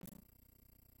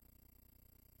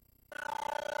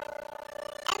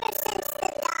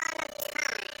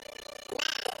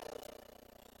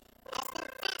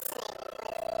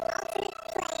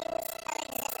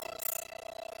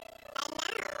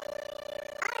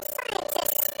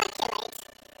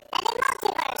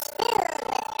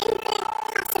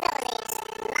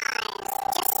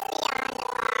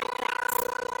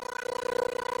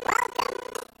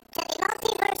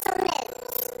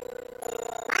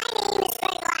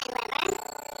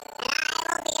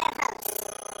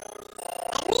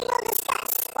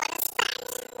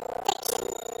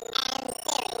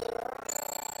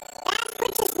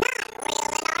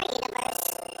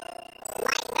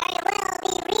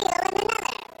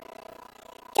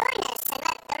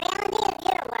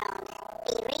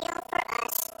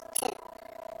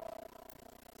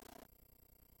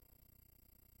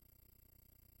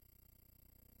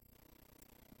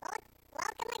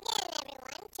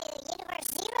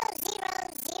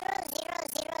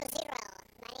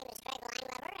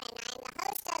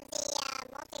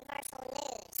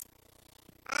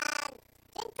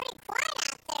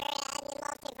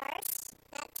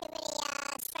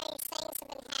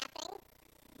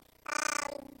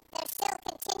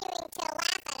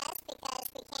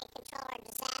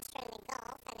disaster in the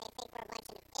Gulf, and they think we're a bunch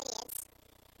of idiots.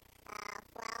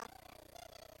 Well,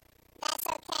 that's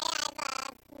okay.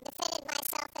 I've defended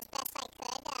myself as best I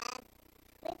could.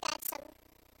 We've got some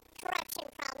corruption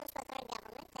problems with our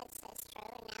government. That's true.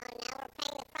 And now we're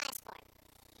paying the price for it.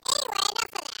 Anyway, enough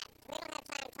of that. We don't have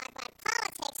time to talk about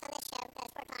politics on this show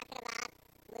because we're talking about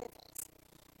movies.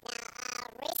 Now,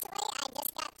 recently I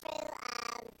just got through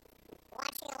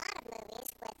watching a lot of movies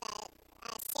with a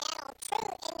Seattle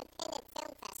True Independent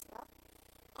Film Festival.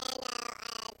 And a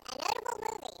notable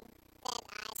movie that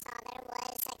I saw there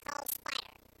was called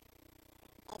Spider.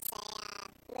 It's a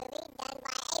movie done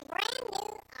by a brand new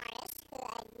artist who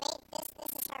had made this.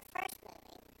 This is her first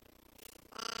movie.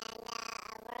 And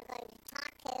we're going to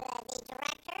talk to the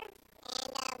director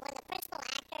and one of the principal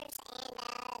actors and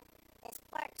the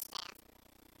support staff.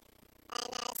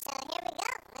 And so here we go.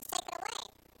 Let's take it away.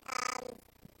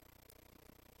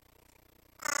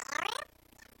 Aria,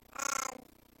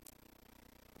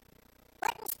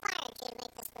 what inspired you to make this movie? Oh, great question. Basically, it started off with a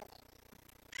dream that I had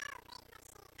about some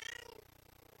of the visuals in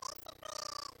the film,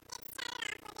 because I'm very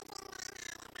visual,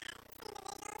 and I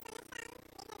pictured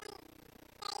the way I would have the apartment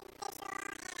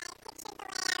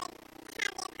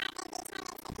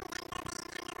be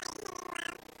turned into a condemned building and the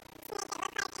light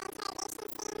hanging low to make it look like an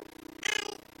interrogation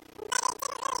scene.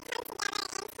 But it didn't really come together until I took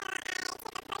a personal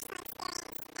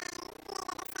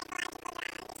experience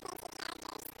and made it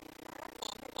a psychological drama between two characters.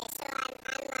 Okay, so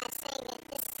I'm saying that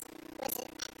this was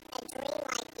a dream,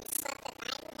 like you slept at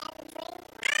night and had a dream?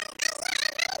 Yeah, I had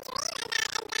a dream about a gun spinning toward me and seeing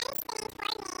the barrel of the gun, and it was terrifying, and I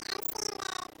wanted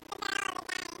to use that shot. So that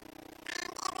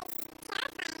was the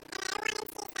first thing that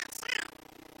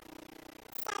I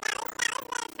saw,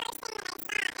 and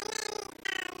then, I don't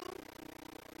know,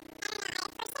 for some reason I started seeing my living room in the way that it had decorated the set. And I started seeing it as a noir, set, and how I could possibly turn it into that, and I had this sense of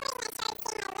two characters,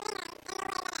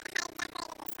 where one of the characters would end up dying after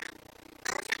a long conversation/argument, but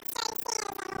I didn't know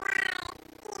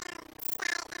what any of it was about. And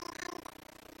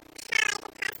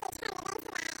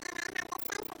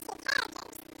I kept trying to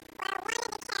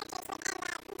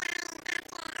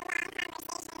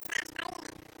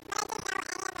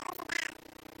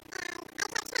write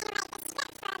the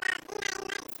script for about 9 months, and it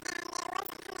wasn't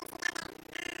coming together, until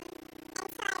I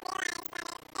realized that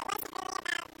it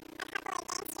wasn't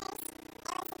really about a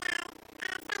couple of gangsters. It was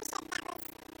about a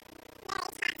friendship that was very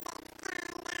toxic, and that was really the moral of the story, was this parasitic friend.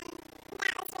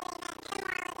 Been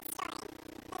there, done that. Of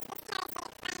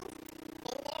course,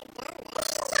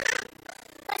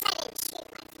 I didn't shoot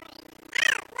my friend.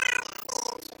 Oh,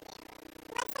 well, see,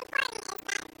 what's important is that you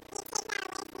take that away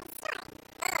from the story. Because that solves your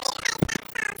problem. And you gotta do what you gotta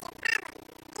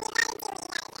do.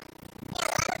 Yeah,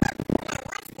 when I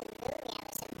watched the movie, I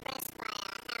was impressed by how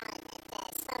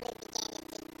it slowly began to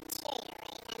deteriorate. I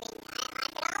mean, I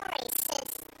could already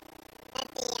sense that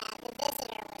the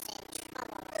visitor was in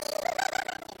trouble. Yeah, I had a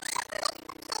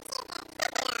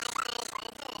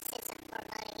sense of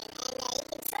foreboding, and you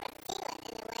can sort of feel it in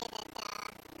the way that Paul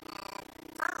acts towards the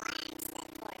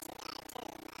guy, too.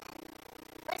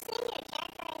 What's the name of your character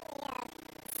in the,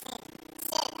 Sid. Sid, okay,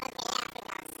 yeah, I forgot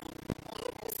Sid. Yeah,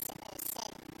 it was Sid. So, tell me, how do you prepare yourself to act for a role like Sid? Actually, I want to say something about, oh, go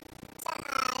on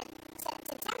ahead. She dreaming at night, she doesn't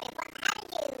actually say it, but she says that if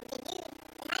you ever called at 7 in the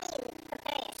morning, you will wake her up.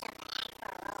 Okay, alright.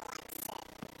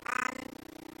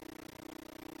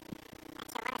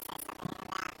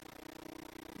 How did I prepare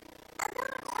for Sid? It was,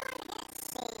 really easy. The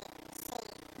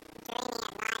set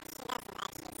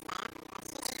was good. And, it's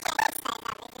telling you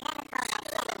stepped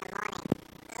onto the set and it was like stepping into that world.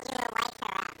 And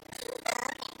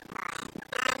I've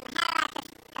got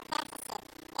a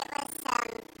dark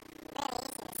side that directors like. Oh, it just pops up? And it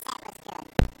just pops up.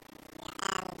 So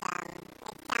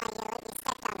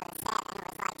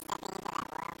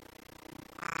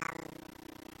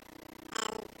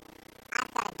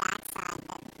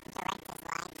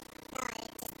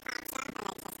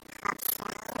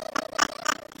it's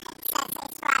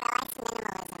right, I like minimalism. It's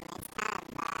kind of,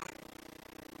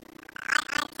 I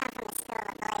come from a school that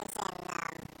believes in,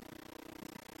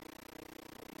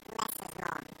 less is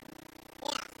more.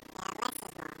 Yeah, less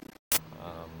is more.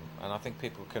 And I think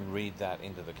people can read that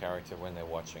into the character when they're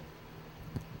watching.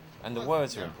 And the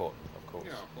words are important, of course.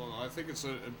 Yeah, well, I think it's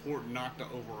important not to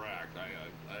overact.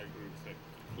 I agree with that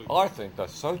completely. I think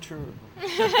that's so true.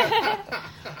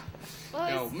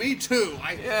 Well, Me too.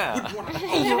 I wouldn't want to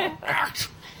overact.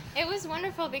 it was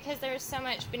wonderful because there was so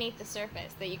much beneath the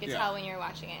surface that you could tell when you were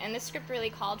watching it. And the script really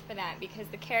called for that because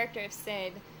the character of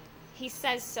Sid, he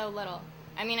says so little.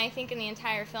 I mean, I think in the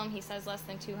entire film he says less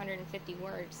than 250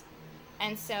 words.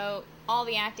 And so all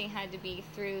the acting had to be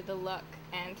through the look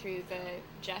and through the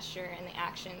gesture and the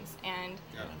actions. And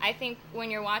I think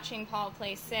when you're watching Paul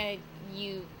play Sid,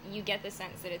 you get the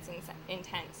sense that it's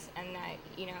intense and that,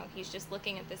 he's just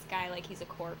looking at this guy like he's a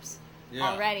corpse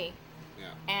already.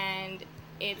 Yeah. And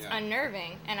it's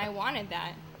unnerving, and I wanted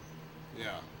that.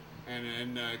 Yeah.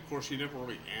 And of course, he never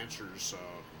really answers.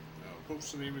 What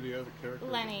was the name of the other character?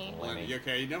 Lenny. Lenny.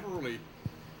 Okay, he never really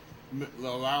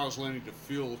allows Lenny to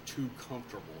feel too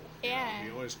comfortable. Yeah. He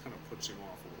always kind of puts him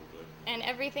off a little bit. And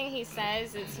everything he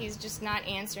says is he's just not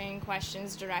answering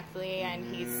questions directly,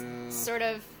 and he's sort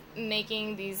of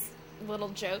making these little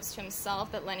jokes to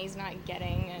himself that Lenny's not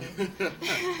getting. And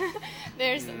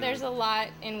there's a lot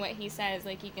in what he says.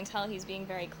 Like, you can tell he's being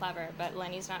very clever, but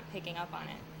Lenny's not picking up on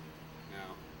it.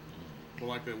 Yeah. Well,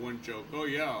 like that one joke. Oh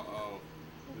yeah,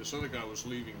 this other guy was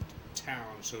leaving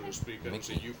town, so to speak. That was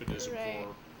a euphemism Right.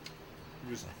 for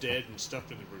he was dead and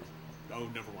stuffed in the roof. Oh,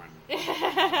 never mind.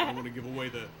 I don't want to give away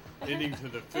the ending to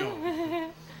the film.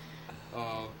 There are a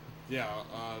lot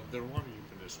of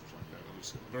euphemisms like that. It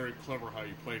was very clever how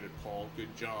you played it, Paul.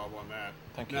 Good job on that.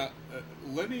 Thank you. Now,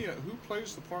 Lenny, who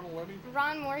plays the part of Lenny?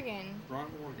 Ron Morgan. Ron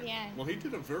Morgan. Yeah. Well, he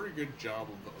did a very good job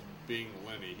of being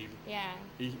Lenny.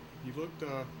 He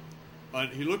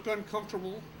looked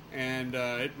uncomfortable, and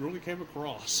it really came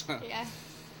across. Yeah.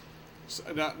 So,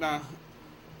 now,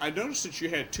 I noticed that you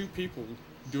had two people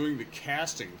doing the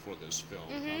casting for this film.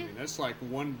 Mm-hmm. I mean, that's like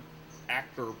one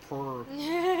actor per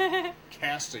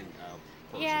casting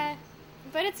person. Yeah,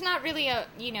 but it's not really a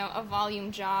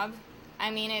volume job.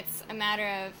 I mean, it's a matter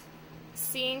of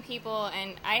seeing people,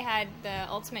 and I had the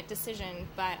ultimate decision,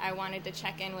 but I wanted to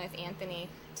check in with Anthony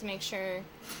to make sure,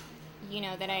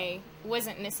 that I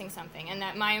wasn't missing something, and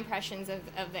that my impressions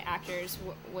of the actors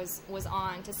was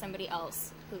on to somebody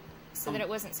else, so that it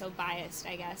wasn't so biased,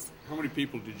 I guess. How many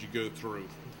people did you go through?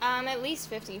 At least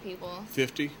 50 people.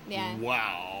 50? Yeah.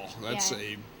 Wow, that's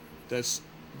Yeah. that's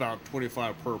about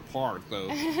 25 per part, though.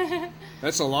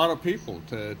 That's a lot of people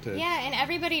to. Yeah, and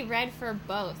everybody read for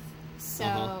both, so.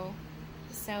 Uh-huh.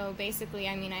 So basically,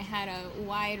 I mean, I had a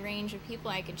wide range of people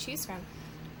I could choose from.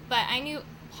 But I knew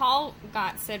Paul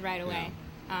got Sid right away.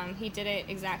 He did it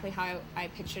exactly how I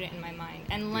pictured it in my mind.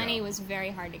 And Lenny was very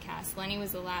hard to cast. Lenny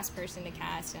was the last person to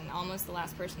cast and almost the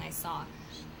last person I saw.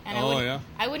 And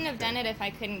I wouldn't have done it if I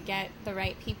couldn't get the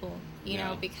right people, you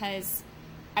know, because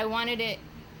I wanted it...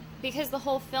 Because the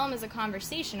whole film is a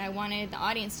conversation, I wanted the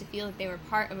audience to feel that they were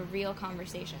part of a real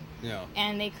conversation. Yeah.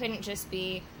 And they couldn't just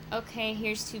be, okay,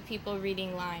 here's two people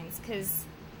reading lines, because,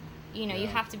 you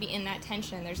have to be in that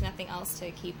tension. There's nothing else to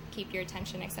keep your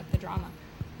attention except the drama.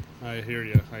 I hear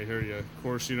you. Of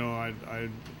course,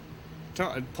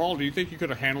 Paul, do you think you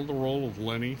could have handled the role of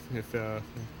Lenny if they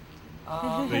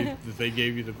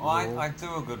gave you the role? I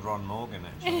do a good Ron Morgan,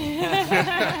 actually.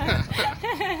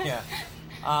 Yeah.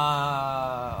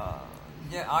 I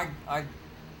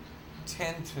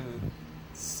tend to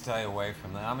stay away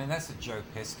from that. I mean, that's a Joe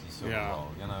Pesci sort of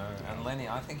role, And Lenny,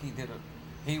 I think he did it.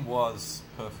 He was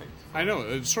perfect. I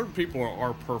know certain people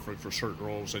are perfect for certain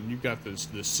roles, and you've got the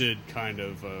Sid kind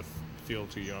of feel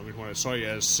to you. I mean, when I saw you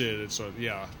as Sid, it's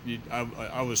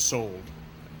I was sold.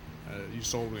 You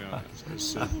sold me on it as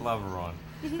Sid. I love Ron.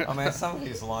 I mean, some of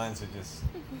his lines are just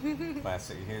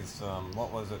classic. His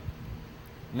what was it?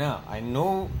 Now, I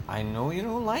know you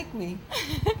don't like me,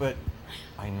 but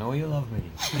I know you love me.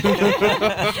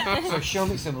 So show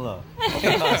me some love.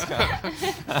 Nice guy.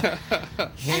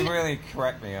 He really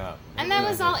cracked me up. And that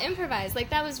was all improvised. Like,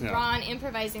 that was Ron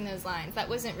improvising those lines. That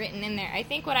wasn't written in there. I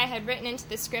think what I had written into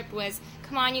the script was,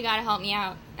 come on, you gotta help me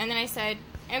out. And then I said,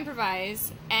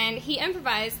 improvise, and he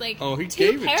improvised like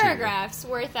 2 paragraphs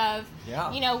worth of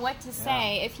what to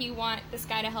say if you want this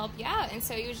guy to help you out. And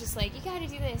so he was just like, you gotta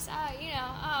do this,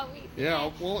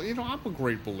 well, I'm a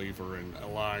great believer in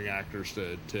allowing actors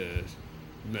to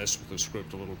mess with the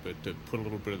script a little bit, to put a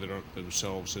little bit of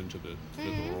themselves into the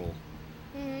role.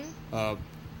 All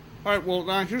right, well,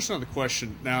 now here's another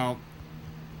question. Now,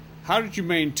 how did you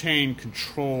maintain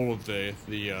control of the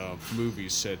movie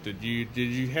set? Did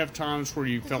you have times where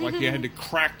you felt like you had to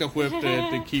crack the whip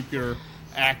to keep your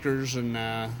actors and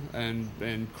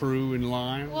crew in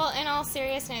line? Well, in all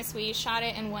seriousness, we shot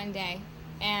it in one day,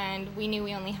 and we knew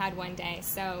we only had one day,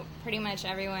 so pretty much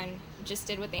everyone just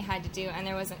did what they had to do, and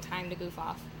there wasn't time to goof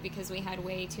off because we had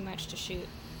way too much to shoot.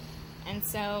 And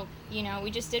so, we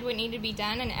just did what needed to be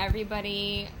done, and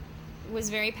everybody was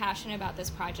very passionate about this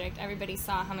project. Everybody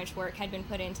saw how much work had been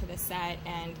put into the set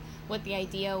and what the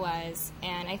idea was,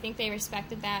 and I think they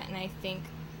respected that, and I think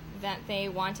that they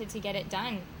wanted to get it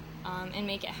done and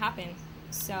make it happen.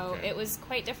 So it was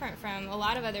quite different from a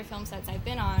lot of other film sets I've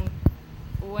been on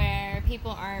where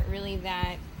people aren't really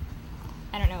that,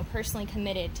 personally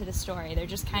committed to the story. They're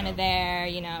just kind of there,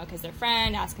 because their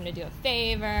friend asked them to do a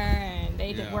favor, and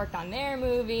they worked on their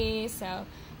movie, so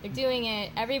they're doing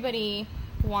it. Everybody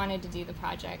wanted to do the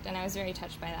project, and I was very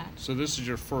touched by that. So this is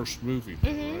your first movie,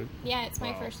 right? Yeah, it's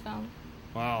my first film.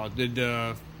 Wow.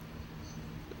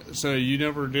 So you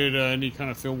never did any kind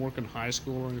of film work in high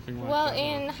school or anything like that? Well,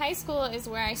 in high school is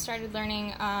where I started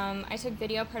learning. I took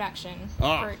video production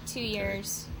for 2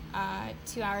 years,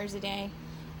 2 hours a day.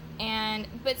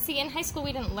 But see, in high school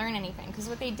we didn't learn anything, because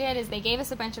what they did is they gave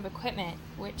us a bunch of equipment,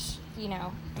 which,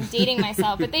 I'm dating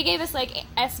myself, but they gave us like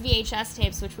SVHS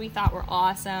tapes, which we thought were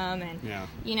awesome, and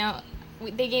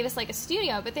they gave us like a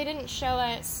studio, but they didn't show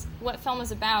us what film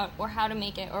was about or how to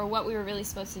make it or what we were really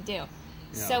supposed to do.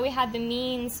 Yeah. So we had the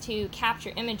means to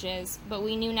capture images, but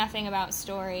we knew nothing about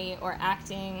story or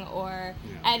acting or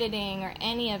editing or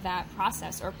any of that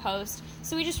process or post.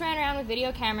 So we just ran around with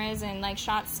video cameras and like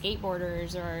shot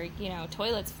skateboarders or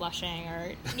toilets flushing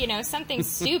or something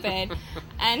stupid,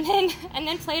 and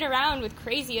then played around with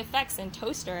crazy effects and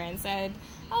toaster and said,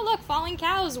 "Oh look, falling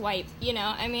cows wipe."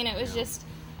 It was just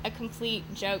a complete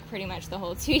joke pretty much the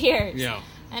whole 2 years. Yeah.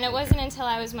 And it wasn't until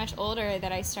I was much older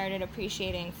that I started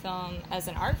appreciating film as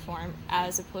an art form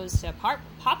as opposed to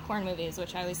popcorn movies,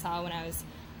 which I always saw when I was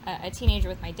a teenager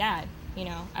with my dad.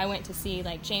 I went to see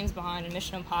like James Bond and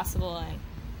Mission Impossible, and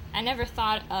I never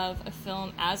thought of a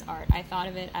film as art. I thought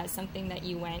of it as something that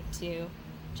you went to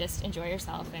just enjoy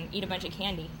yourself and eat a bunch of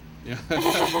candy. Yeah.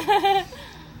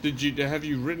 Have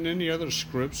you written any other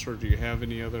scripts, or do you have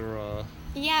any other...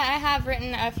 Yeah, I have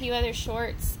written a few other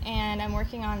shorts, and I'm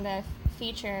working on the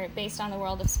feature based on the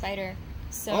world of Spider.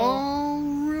 So. Oh,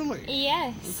 really?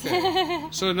 Yes. Okay.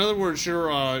 So, in other words, you're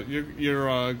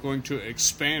going to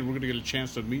expand. We're going to get a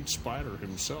chance to meet Spider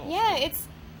himself. Yeah,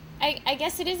 I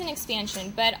guess it is an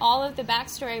expansion, but all of the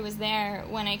backstory was there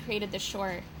when I created the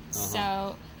short.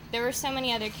 So there were so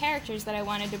many other characters that I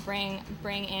wanted to bring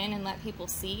in and let people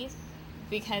see,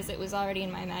 because it was already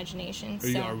in my imagination.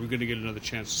 Are we going to get another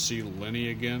chance to see Lenny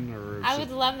again? I would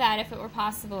love that if it were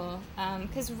possible,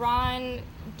 because Ron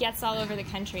gets all over the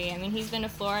country. He's been to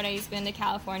Florida, he's been to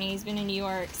California, he's been to New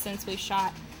York since we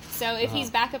shot. So if he's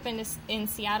back up in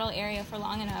Seattle area for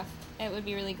long enough, it would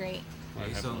be really great. Yeah,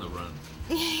 he's on the run.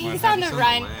 He's on the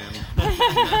run.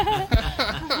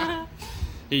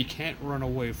 He can't run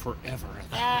away forever.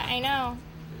 Yeah, I know.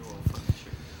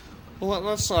 Well,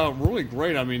 that's really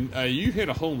great. You hit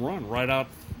a home run right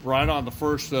on the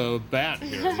first bat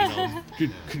here.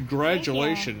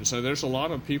 Congratulations. There's a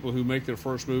lot of people who make their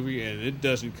first movie and it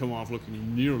doesn't come off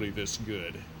looking nearly this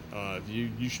good.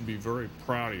 You should be very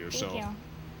proud of yourself. Thank you.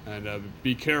 And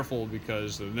be careful,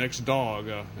 because the next dog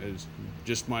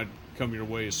just might come your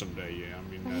way someday.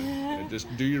 Yeah, just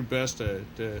do your best to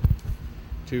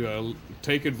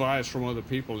take advice from other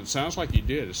people. It sounds like you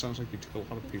did. It sounds like you took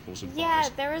a lot of people's advice. Yeah,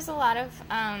 there was a lot of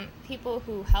people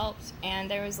who helped, and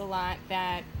there was a lot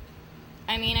that...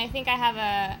 I think I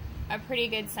have a pretty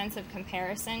good sense of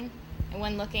comparison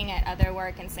when looking at other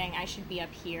work and saying I should be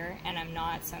up here, and I'm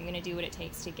not, so I'm going to do what it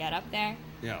takes to get up there.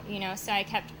 Yeah. So I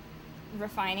kept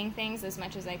refining things as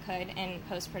much as I could in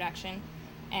post-production.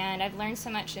 And I've learned so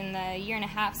much in the year and a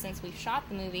half since we've shot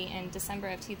the movie in December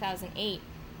of 2008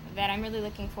 that I'm really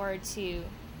looking forward to,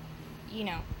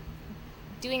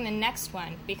 doing the next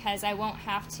one, because I won't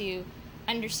have to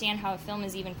understand how a film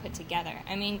is even put together.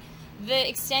 The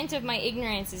extent of my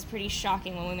ignorance is pretty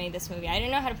shocking when we made this movie. I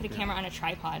didn't know how to put a camera on a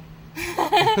tripod.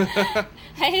 I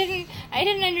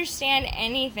didn't understand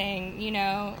anything,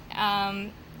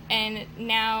 and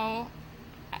now,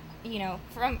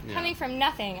 coming from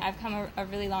nothing, I've come a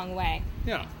really long way.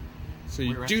 Yeah. So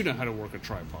you do know how to work a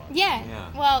tripod.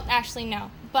 Yeah. Well, actually,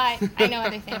 no. But I know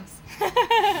other things.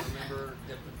 Remember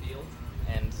depth of field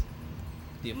and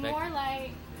the effect? More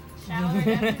light, shallower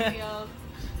depth of field.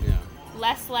 Yeah.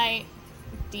 Less light,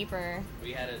 deeper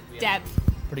We had depth.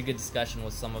 a pretty good discussion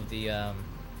with some of the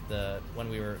when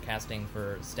we were casting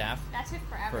for staff. That took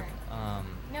forever.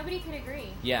 Nobody could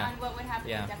agree on what would happen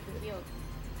with depth of field.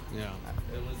 Yeah.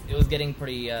 It was getting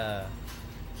pretty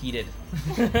heated.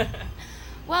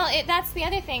 Well, that's the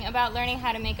other thing about learning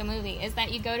how to make a movie, is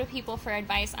that you go to people for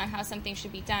advice on how something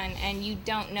should be done, and you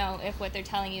don't know if what they're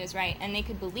telling you is right, and they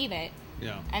could believe it,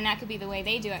 and that could be the way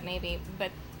they do it maybe,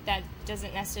 but that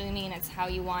doesn't necessarily mean it's how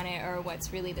you want it or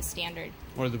what's really the standard.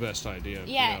 Or the best idea.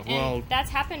 Yeah, and that's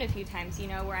happened a few times,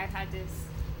 where I've had to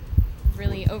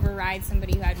really override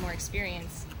somebody who had more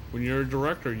experience. When you're a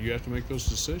director, you have to make those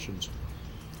decisions.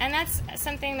 And that's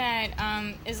something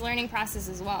that is learning process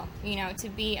as well. To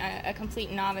be a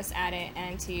complete novice at it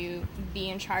and to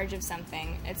be in charge of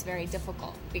something, it's very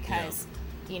difficult because,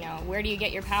 where do you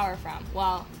get your power from?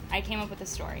 Well, I came up with a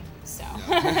story, so.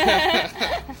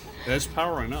 That's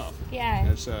power enough. Yeah.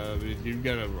 That's you've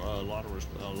got a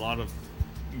lot of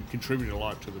you contribute a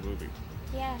lot to the movie.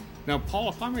 Yeah. Now, Paul,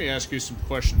 if I may ask you some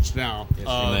questions now.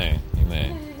 Yes, you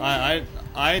may.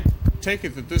 I take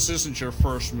it that this isn't your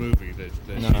first movie that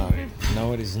you No, made.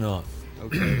 no, it is not.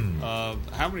 Okay.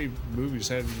 How many movies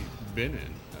have you been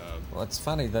in? Well, it's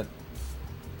funny that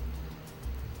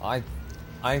I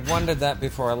wondered that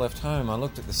before I left home. I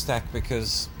looked at the stack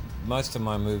because most of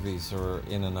my movies are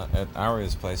at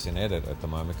Aria's place in edit at the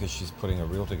moment because she's putting a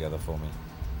reel together for me.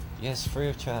 Yes, free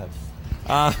of charge.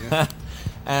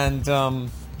 And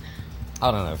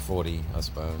I don't know, 40, I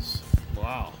suppose.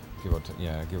 Wow. Give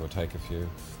or take a few.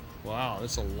 Wow,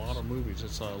 that's a lot of movies.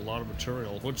 It's a lot of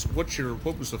material.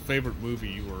 What was the favorite movie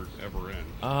you were ever in?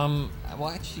 Well,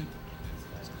 actually,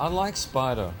 I like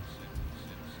Spider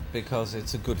because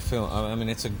it's a good film. I mean,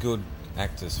 it's a good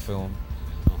actor's film.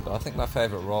 But I think my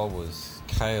favorite role was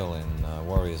Kale in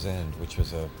Warrior's End, which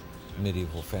was a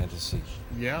medieval fantasy.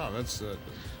 Yeah, that's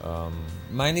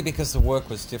Mainly because the work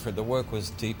was different. The work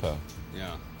was deeper.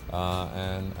 yeah.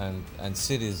 And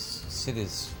Sid is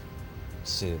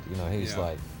Sid. You know, he's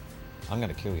like, I'm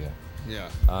going to kill you. Yeah.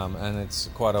 And it's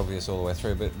quite obvious all the way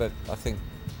through. But I think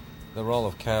the role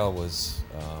of Kale was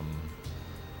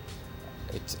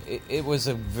it was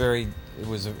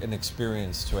an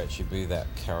experience to actually be that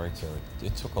character.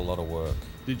 It took a lot of work.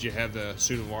 Did you have the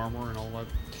suit of armor and all that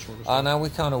sort of stuff? No, we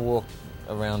kind of walked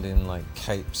around in like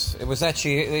capes. It was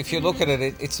actually, if you look at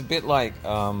it, it's a bit like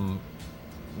Gollum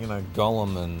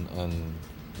and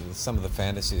some of the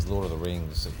fantasies, Lord of the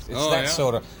Rings. It's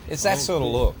sort of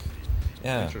cool. look.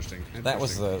 Yeah, Interesting. That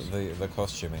was the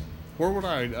costuming. Where would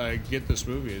I get this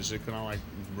movie? Can I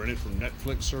rent it from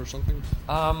Netflix or something?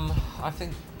 I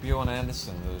think Bjorn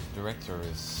Anderson, the director,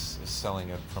 is selling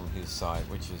it from his site,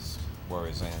 which is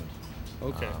Warrior's End.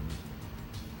 Okay.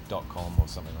 .com or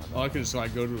something like that. Oh, I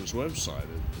can go to his website.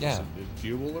 Yeah. Is it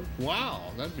viewable there? Wow,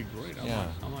 that'd be great. I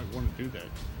might want to do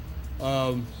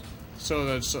that. So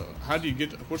that's how do you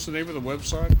get? What's the name of the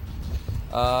website?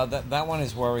 That one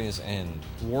is Warrior's End.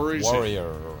 Warriors.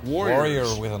 Warrior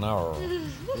with an R.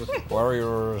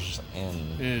 Warrior's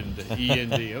End. End.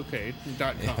 Okay.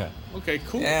 .com. Yeah. Okay.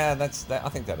 Cool. Yeah, that's that. I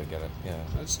think that'll get it. Yeah.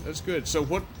 That's good. So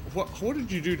what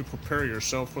did you do to prepare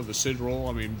yourself for the Sid role?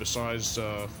 I mean, besides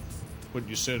what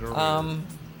you said earlier.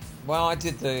 Well, I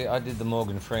did the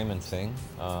Morgan Freeman thing,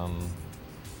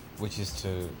 which is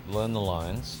to learn the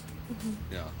lines.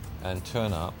 Yeah. And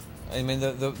turn up. I mean,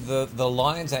 the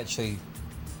lines actually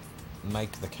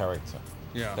make the character.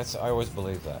 Yeah. I always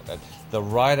believe that the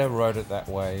writer wrote it that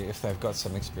way if they've got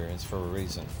some experience for a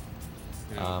reason.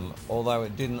 Yeah. Although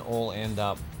it didn't all end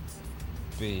up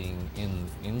being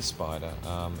in Spider,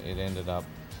 it ended up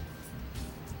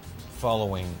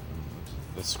following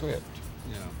the script.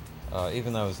 Yeah.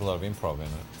 Even though there's a lot of improv in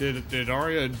it. Did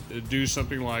Aria do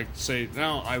something like say,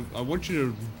 now I want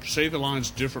you to say the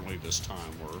lines differently this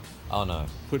time, or Oh no.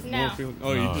 put No. more feeling?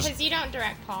 Oh, No. you just Because you don't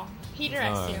direct Paul. He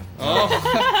directs No. you.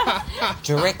 oh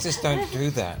Directors don't do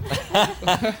that.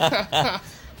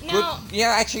 No.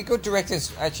 Good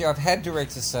directors. Actually, I've had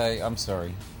directors say, "I'm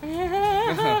sorry."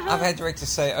 I've had directors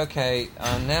say, "Okay,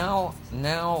 now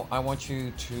I want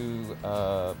you to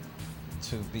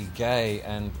be gay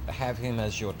and have him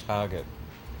as your target.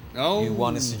 oh. You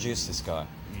want to seduce this guy,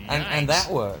 Yikes. and that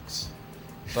works."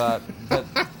 But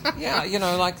yeah, you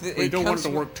don't want it to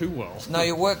work too well. No,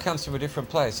 your work comes from a different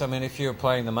place. I mean, if you're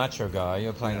playing the macho guy,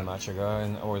 you're playing the macho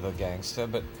guy or the gangster.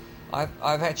 But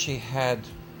I've actually had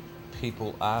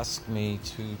people ask me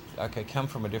to come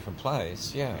from a different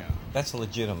place. Yeah. That's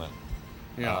legitimate.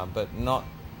 Yeah. But not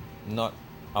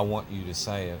I want you to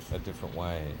say it a different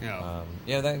way. Yeah.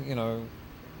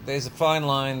 There's a fine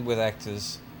line with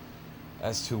actors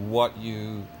as to what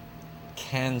you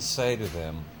can say to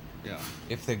them. Yeah.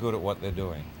 If they're good at what they're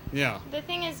doing. Yeah. The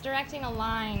thing is, directing a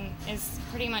line is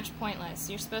pretty much pointless.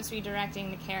 You're supposed to be directing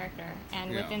the character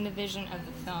and within the vision of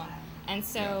the film. And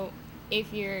so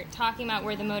if you're talking about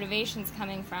where the motivation's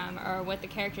coming from or what the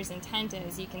character's intent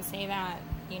is, you can say that.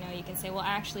 You can say, well,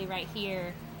 actually right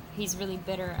here, he's really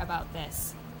bitter about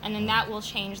this. And then that will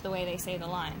change the way they say the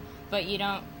line. But you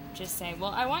don't just say,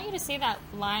 well, I want you to say that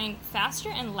line faster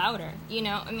and louder,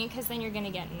 because then you're going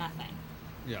to get nothing.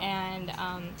 Yeah. And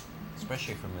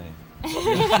Especially for me.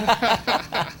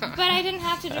 but I didn't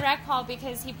have to direct Paul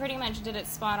because he pretty much did it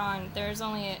spot on. There's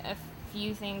only a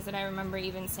few things that I remember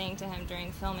even saying to him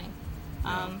during filming.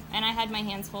 And I had my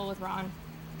hands full with Ron.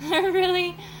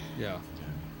 Really? Yeah.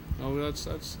 Oh, that's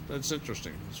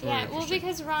interesting. It's very Well, interesting.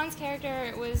 because Ron's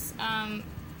character was, I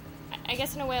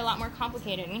guess in a way, a lot more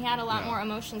complicated, and he had a lot more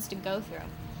emotions to go through.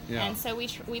 Yeah. And so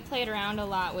we played around a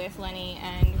lot with Lenny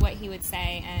and what he would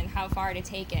say and how far to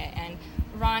take it. And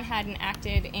Ron hadn't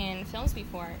acted in films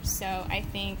before, so I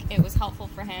think it was helpful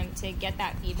for him to get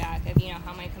that feedback of,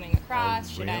 how am I coming across?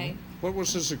 Should I? What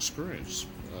was his experience?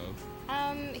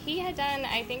 He had done,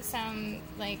 I think, some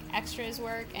like extras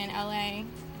work in LA,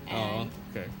 and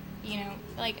okay. you know,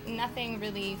 like nothing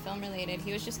really film related.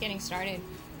 He was just getting started.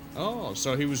 Oh,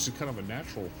 so he was kind of a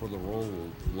natural for the role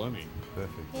of Lenny.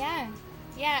 Perfect. Yeah.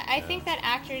 I think that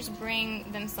actors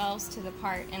bring themselves to the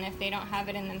part, and if they don't have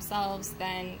it in themselves,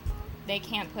 then they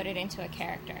can't put it into a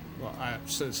character. Well,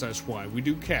 that's why we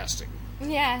do casting.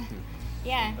 Yeah.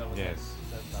 Yes.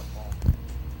 That's not Paul.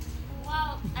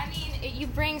 Well, I mean, you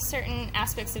bring certain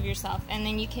aspects of yourself, and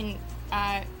then you can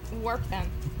warp them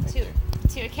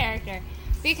to a character.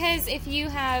 Because if you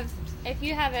have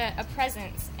a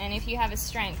presence and if you have a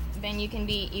strength, then you can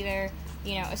be either,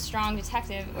 you know, a strong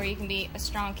detective or you can be a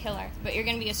strong killer. But you're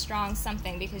going to be a strong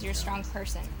something because you're a strong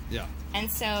person. Yeah.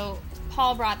 And so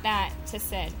Paul brought that to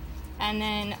Sid. And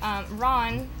then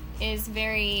Ron is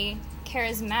very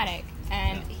charismatic,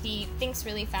 and he thinks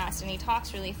really fast, and he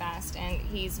talks really fast, and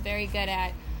he's very good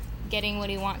at getting what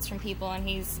he wants from people, and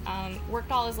he's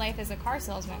worked all his life as a car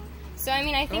salesman. So, I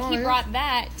mean, I think he brought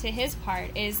that to his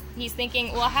part, is he's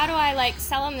thinking, well, how do I, like,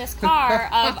 sell him this car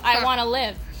of I want to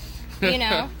live, you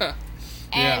know?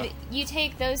 And you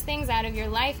take those things out of your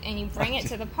life and you bring it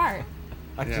to the part.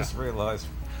 I just realised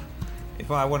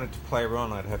if I wanted to play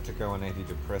Ron, I'd have to go on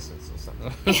antidepressants or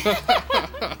something.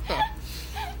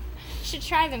 Should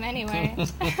try them anyway.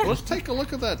 Let's take a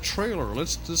look at that trailer.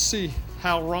 Let's just see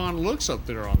how Ron looks up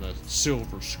there on the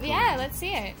silver screen. Yeah, let's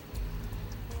see it.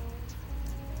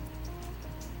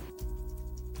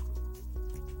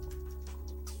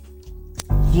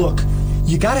 Look,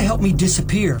 you gotta help me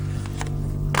disappear.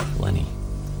 Lenny,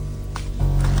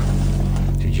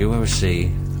 did you ever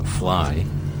see a fly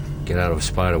get out of a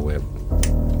spider web?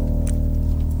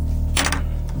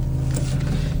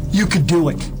 You could do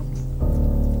it.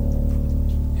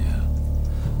 Yeah.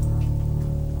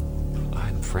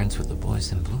 I'm friends with the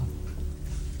boys in blue.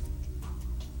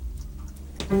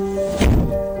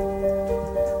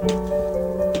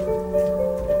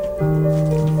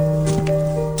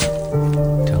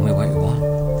 Tell me what you want.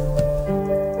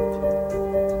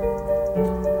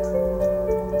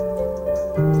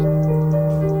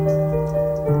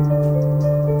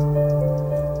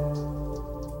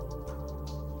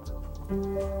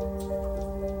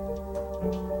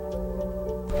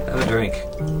 Have a drink.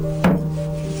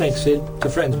 Thanks, Sid. To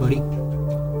friends, buddy.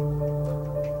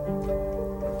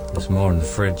 There's more in the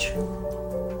fridge.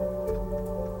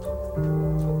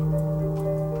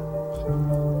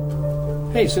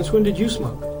 Hey, since when did you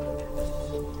smoke?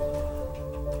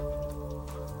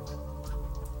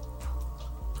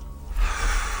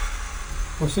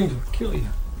 Those things would kill you.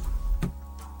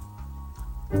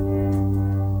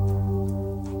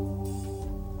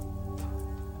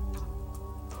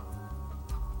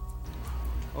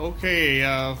 Okay,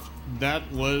 that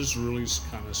was really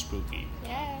kind of spooky.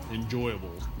 Yeah. Enjoyable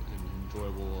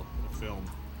film.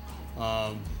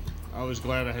 I was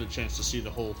glad I had a chance to see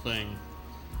the whole thing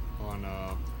on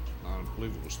I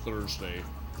believe it was Thursday.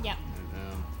 Yeah.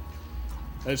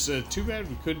 And, it's too bad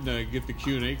we couldn't get the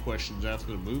Q&A questions after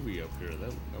the movie up here.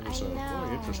 That was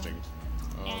really interesting.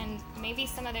 And maybe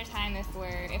some other time if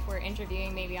we're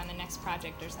interviewing, maybe on the next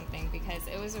project or something, because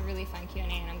it was a really fun Q&A,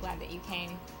 and I'm glad that you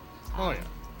came. Oh yeah.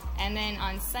 And then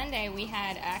on Sunday we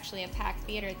had actually a packed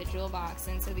theater at the Jewel Box,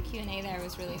 and so the Q&A there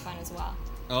was really fun as well.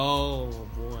 Oh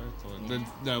boy. Yeah.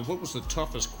 Now, what was the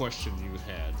toughest question you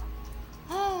had?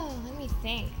 Oh, let me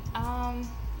think.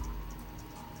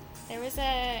 There was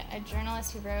a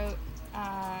journalist who wrote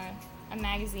an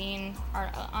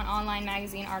online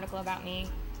magazine article about me,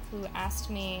 who asked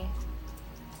me,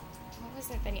 what was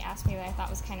it that he asked me that I thought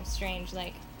was kind of strange?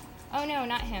 Like, oh no,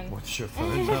 not him. What's your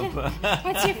phone number?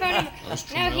 What's your phone number?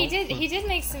 No, he did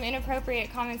make some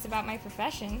inappropriate comments about my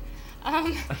profession. No,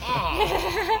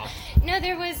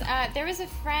 there was a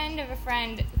friend of a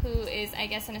friend who is, I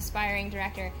guess, an aspiring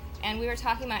director, and we were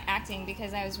talking about acting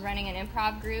because I was running an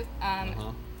improv group,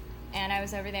 and I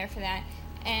was over there for that.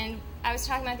 And I was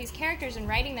talking about these characters and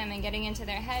writing them and getting into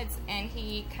their heads, and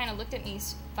he kind of looked at me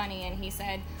funny and he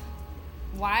said,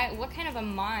 what kind of a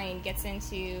mind gets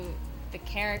into the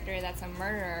character that's a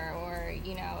murderer or,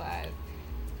 you know,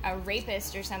 a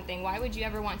rapist or something? Why would you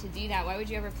ever want to do that? Why would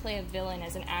you ever play a villain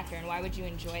as an actor, and why would you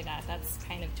enjoy that? That's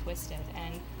kind of twisted.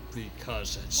 And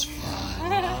because it's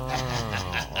fun.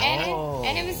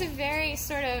 And it was a very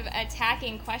sort of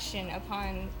attacking question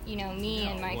upon, you know, me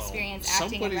and my experience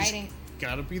acting and writing.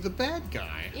 Got to be the bad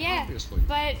guy. Yeah, obviously.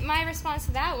 But my response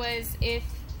to that was, if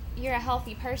you're a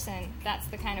healthy person, that's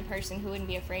the kind of person who wouldn't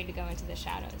be afraid to go into the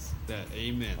shadows.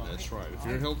 Amen. That's right. If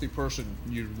you're a healthy person,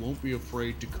 you won't be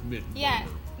afraid to commit murder. Yeah.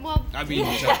 Well. I mean.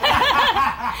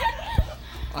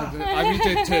 I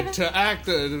mean, to act,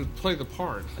 to play the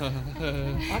part.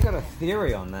 I got a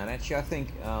theory on that. Actually, I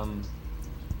think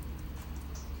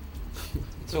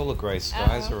it's all the grey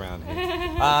skies around here.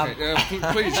 Okay,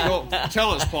 please go,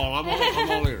 tell us, Paul. I'm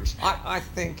all ears. I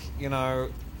think,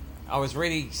 I was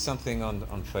reading something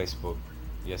on Facebook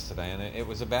yesterday, and it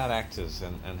was about actors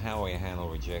and how we handle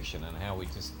rejection and how we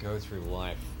just go through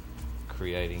life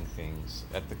creating things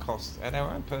at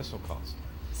our own personal cost.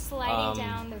 Sliding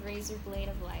down the razor blade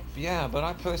of life. Yeah, but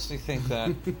I personally think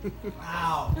that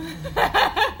Wow.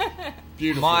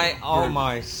 Beautiful.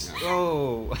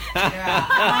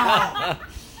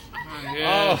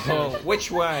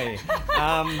 Which way?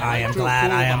 I am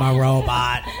glad I am a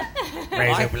robot.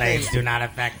 Razor blades do not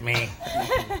affect me.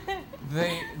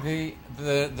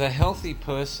 The healthy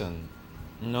person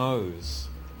knows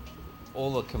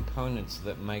all the components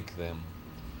that make them,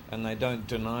 and they don't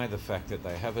deny the fact that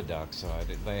they have a dark side.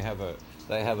 They have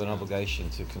an obligation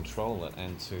to control it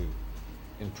and to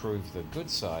improve the good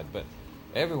side. But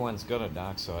everyone's got a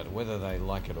dark side, whether they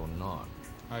like it or not.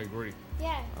 I agree.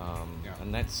 Yeah.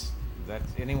 And that's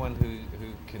anyone who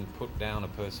can put down a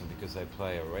person because they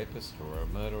play a rapist or a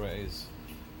murderer is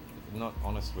not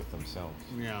honest with themselves.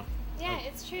 Yeah. Yeah,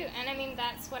 it's true. And I mean,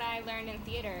 that's what I learned in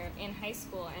theater in high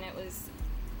school, and it was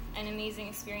an amazing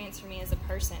experience for me as a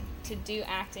person to do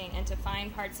acting and to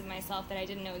find parts of myself that I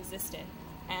didn't know existed.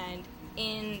 And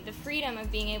in the freedom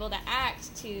of being able to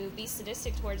act, to be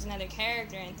sadistic towards another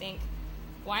character and think,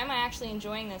 why am I actually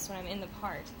enjoying this when I'm in the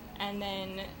part? And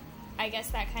then I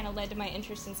guess that kind of led to my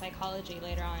interest in psychology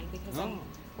later on, because I'm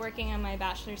working on my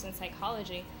bachelor's in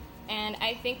psychology. And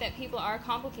I think that people are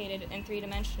complicated and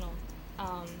three-dimensional.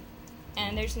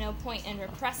 And there's no point in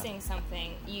repressing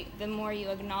something. The more you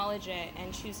acknowledge it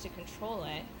and choose to control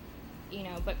it,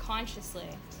 but consciously,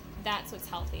 that's what's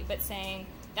healthy. But saying,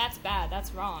 that's bad,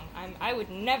 that's wrong, I would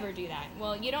never do that.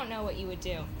 Well, you don't know what you would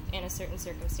do in a certain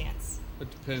circumstance.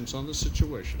 It depends on the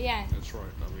situation. Yeah. That's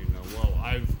right. I mean,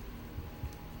 I've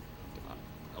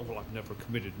never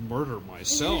committed murder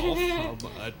myself,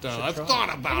 but I've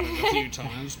thought about it a few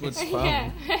times. But yeah,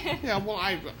 well,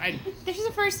 there's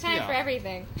a first time for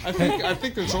everything. I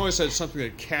think there's always something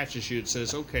that catches you. It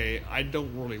says, okay, I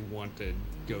don't really want to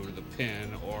go to the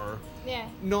pen, or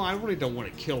no, I really don't want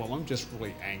to kill him. I'm just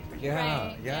really angry.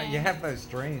 Yeah, you have those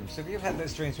dreams. Have you ever had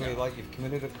those dreams where you've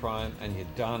committed a crime and you're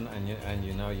done and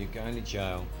you know you're going to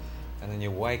jail, and then you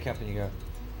wake up and you go,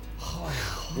 oh,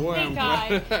 boy, thank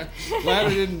I'm God. glad I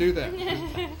didn't do that.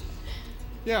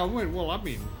 Yeah, well, I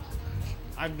mean,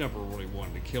 I've never really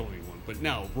wanted to kill anyone, but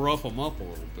now rough them up a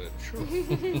little bit, sure.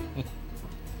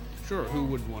 Sure, who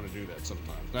wouldn't want to do that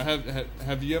sometimes? Now,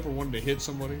 have you ever wanted to hit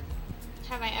somebody?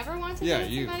 Have I ever wanted to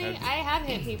hit somebody? I have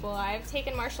hit people. I've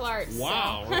taken martial arts.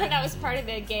 Wow. So that was part of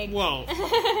the gig. Well,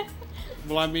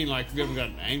 I mean, like, have you ever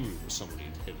gotten angry with somebody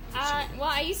and hit somebody? Well,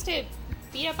 I used to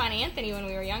beat up on Anthony when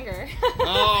we were younger.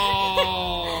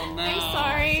 Oh, no. I'm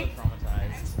sorry. So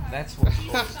traumatized. that's what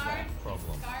caused that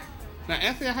problem. Now,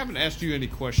 Anthony, I haven't asked you any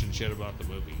questions yet about the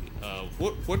movie.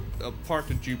 What part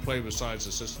did you play besides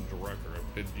assistant director?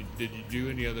 Did you do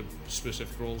any other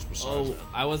specific roles besides that?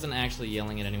 I wasn't actually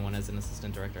yelling at anyone as an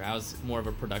assistant director. I was more of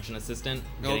a production assistant,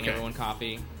 getting everyone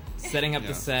coffee, setting up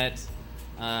the set,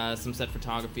 some set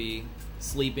photography,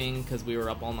 sleeping because we were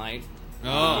up all night.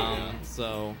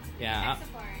 So yeah,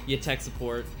 tech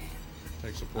support.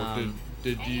 Tech support.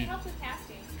 Did And you? you helped with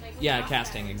casting.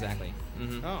 Casting exactly.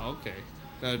 Mm-hmm. Oh, okay.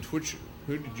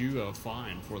 Who did you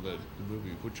find for the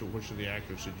movie? Which of the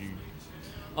actors did you?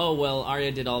 Oh well,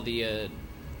 Arya did all the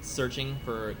searching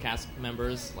for cast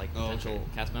members, like potential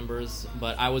cast members.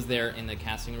 But I was there in the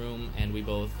casting room, and we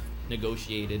both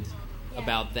negotiated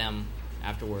about them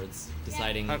afterwards,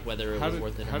 deciding whether it was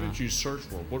worth it or not. How did you search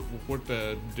for them? What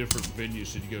different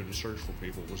venues did you go to search for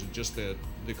people? Was it just the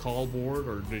call board,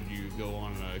 or did you go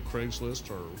on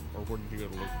Craigslist, or where did you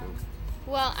go to look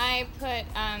for? Well, I put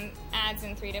ads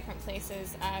in 3 different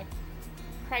places.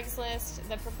 Craigslist,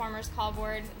 the performers call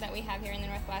board that we have here in the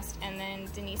Northwest, and then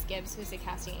Denise Gibbs, who's a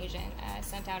casting agent,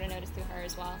 sent out a notice through her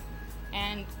as well.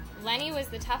 And Lenny was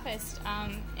the toughest,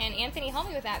 and Anthony helped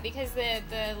me with that, because the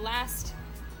last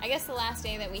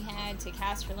day that we had to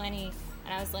cast for Lenny,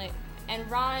 and I was like, and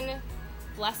Ron,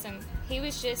 bless him, he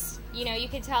was just, you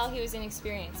could tell he was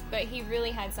inexperienced, but he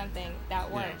really had something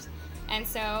that worked. Yeah. And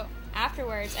so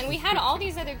afterwards, and we had all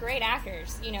these other great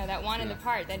actors, that wanted the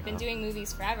part, that had been doing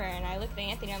movies forever, and I looked at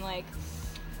Anthony, I'm like,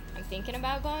 I'm thinking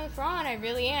about going with Ron, I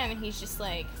really am, and he's just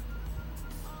like,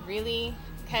 really?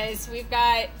 Because we've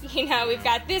got, we've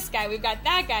got this guy, we've got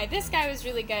that guy, this guy was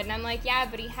really good, and I'm like, yeah,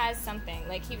 but he has something,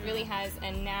 like, he really has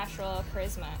a natural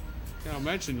charisma. Yeah,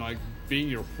 imagine, like, being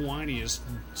your whiniest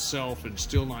self and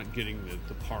still not getting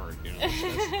the part. That's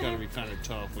got to be kind of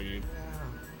tough when you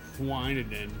whine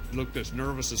and then look as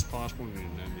nervous as possible.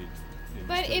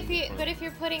 But if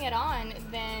you're putting it on,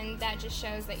 then that just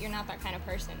shows that you're not that kind of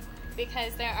person.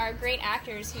 Because there are great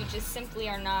actors who just simply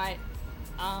are not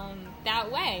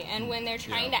that way, and when they're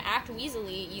trying to act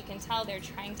weaselly, you can tell they're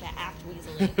trying to act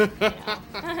weaselly.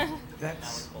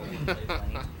 That's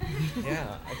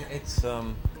it's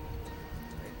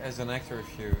as an actor,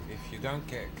 if you don't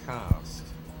get cast,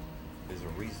 there's a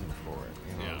reason for it.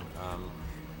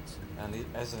 And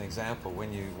as an example,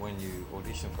 when you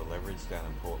audition for Leverage down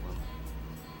in Portland,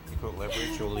 you call it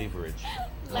leverage or leverage?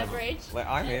 Leverage.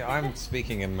 I'm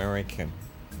speaking American.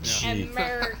 Yeah.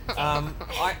 American.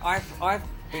 I've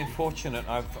been fortunate.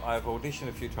 I've auditioned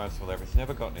a few times for Leverage,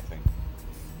 never got anything.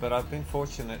 But I've been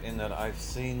fortunate in that I've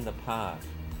seen the part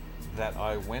that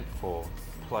I went for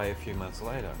play a few months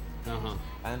later. Uh-huh.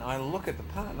 And I look at the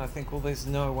part and I think, well, there's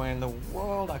no way in the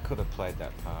world I could have played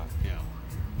that part. Yeah.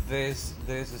 There's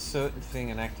a certain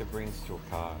thing an actor brings to a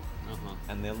part,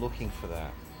 and they're looking for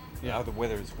that. Yeah. Either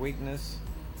whether it's weakness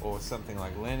or something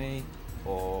like Lenny,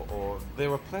 or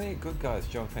there were plenty of good guys,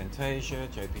 John Fantasia,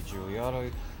 JP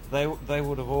Giuliotto. They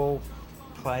would have all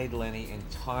played Lenny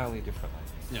entirely differently.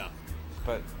 Yeah.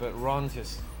 But Ron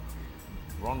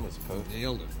was perfect.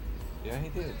 Nailed it. Yeah, he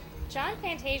did. John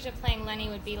Fantasia playing Lenny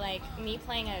would be like me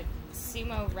playing a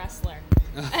sumo wrestler.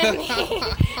 I mean,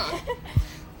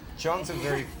 John's a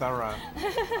very thorough.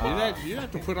 You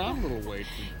have to put on a little weight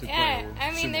to yeah, play a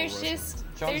I mean, sumo there's wrestler. just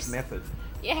John's method.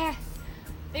 Yeah,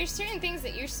 there's certain things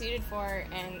that you're suited for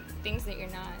and things that you're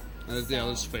not. Yeah,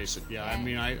 let's face it. Yeah, I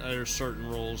mean, there are certain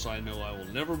roles I know I will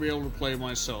never be able to play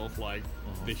myself, like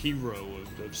the hero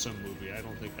of some movie. I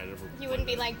don't think I'd ever. You wouldn't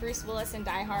be like Bruce Willis in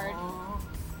Die Hard. No,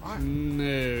 I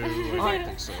don't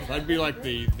think so. I'd be like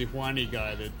the whiny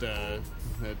guy that.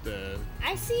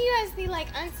 I see you as the like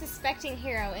unsuspecting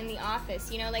hero in The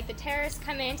Office. You know, like the terrorists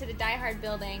come into the Die Hard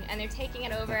building and they're taking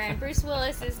it over, and Bruce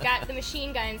Willis has got the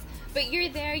machine guns, but you're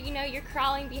there. You know, you're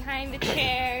crawling behind the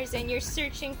chairs and you're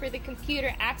searching for the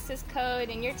computer access code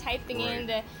and you're typing in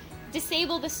the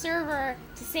disable the server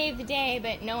to save the day,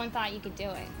 but no one thought you could do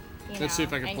it. Let's see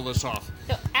if I can pull this off.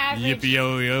 The average.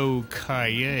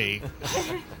 Yippee-yo-yo-ki-yay.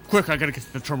 Quick, I gotta get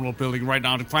to the terminal building right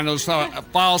now to find those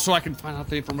files so I can find out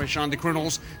the information on the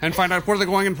criminals and find out where they're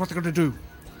going and what they're going to do.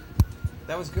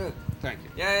 That was good. Thank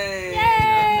you. Yay!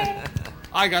 Yay!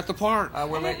 I got the part.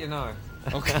 We'll let you know.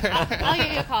 Okay. I'll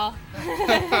give you a call.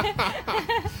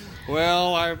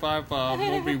 Well,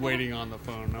 we'll be waiting on the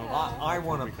phone. No, I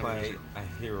want to play a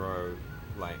hero,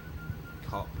 like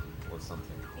cop or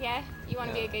something. Yeah, you want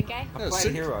to be a good guy? I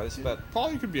play heroes, but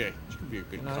Paul, you could be a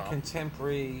good cop.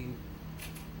 Contemporary,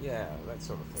 that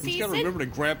sort of thing. He's got to remember to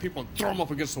grab people and throw them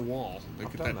up against the wall.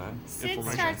 I've done that. Sid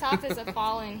starts off as a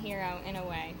fallen hero in a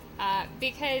way,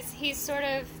 because he's sort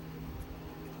of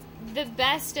the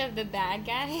best of the bad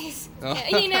guys.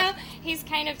 You know, he's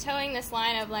kind of towing this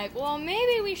line of like, well,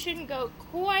 maybe we shouldn't go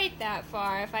quite that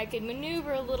far. If I could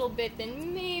maneuver a little bit,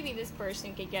 then maybe this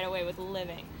person could get away with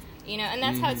living. You know, and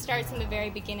that's how it starts in the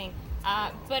very beginning.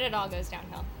 But it all goes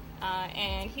downhill,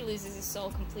 and he loses his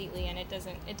soul completely, and it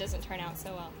doesn't turn out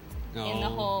so well in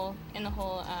the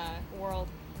whole world.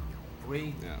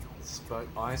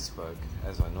 I spoke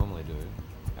as I normally do,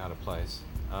 out of place.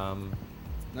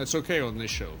 That's okay on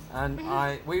this show. And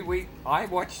I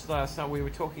watched last night. We were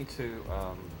talking to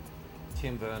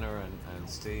Tim Werner and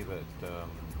Steve at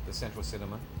the Central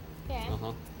Cinema.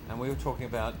 Yeah. And we were talking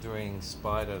about doing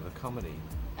Spider the comedy.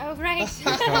 Oh, right.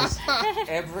 Because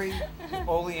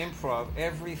all the improv,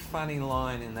 every funny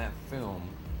line in that film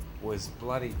was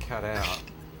bloody cut out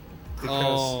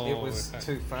because it was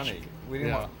too funny. We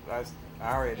didn't want,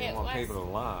 Aria didn't want people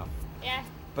to laugh. Yeah.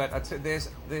 But there's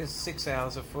 6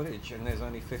 hours of footage and there's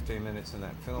only 15 minutes in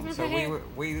that film. So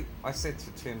I said to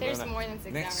Tim, there's more than 6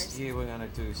 hours. Next year we're going to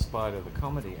do Spider the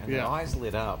comedy, and their eyes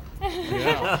lit up.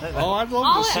 Oh, I'd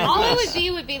love to see all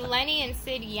it would be Lenny and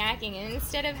Sid yakking, and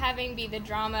instead of having be the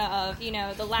drama of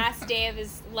the last day of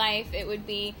his life, it would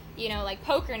be like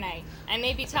poker night, and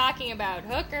they'd be talking about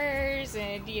hookers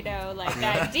and like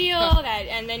that deal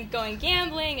and then going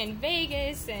gambling in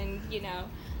Vegas and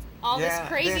all this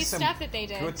crazy stuff that they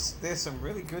did. There's some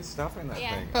really good stuff in that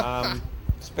thing.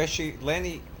 Especially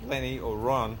Lenny or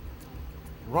Ron.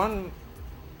 Ron,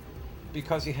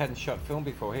 because he hadn't shot film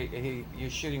before, he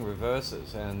was shooting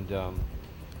reverses, and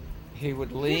he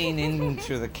would lean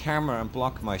into the camera and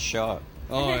block my shot.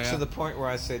 To the point where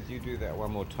I said, "You do that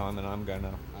one more time, and I'm going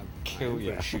to kill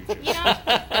you. Shoot you. You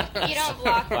don't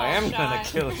block that I am shot. gonna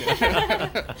kill you.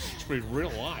 It's pretty real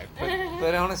life.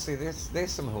 But honestly,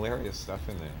 there's some hilarious stuff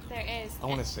in there. There is. I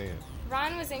want to see it.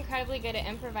 Ron was incredibly good at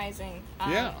improvising.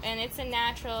 Yeah. And it's a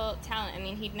natural talent. I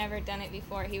mean, he'd never done it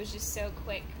before. He was just so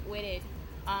quick-witted.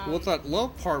 Well, that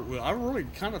love part, I really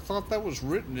kind of thought that was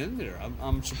written in there.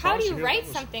 I'm surprised. How do you to hear write that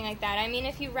was- something like that? I mean,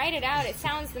 if you write it out, it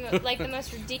sounds like the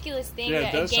most ridiculous thing Yeah, it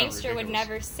that a does sound gangster would ridiculous.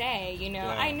 never say. You know,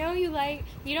 Yeah. I know you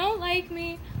don't like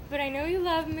me, but I know you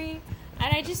love me,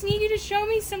 and I just need you to show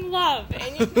me some love.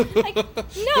 And like,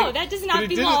 no, that does But not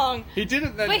belong. He did it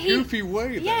in that But he- goofy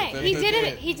way. Though, Yeah, that- he that- did that-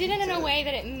 it. He did it in a way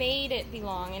that it made it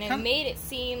belong, and it Kinda- made it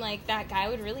seem like that guy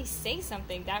would really say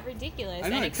something that ridiculous. I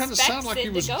know and it kind of expects sounded like it he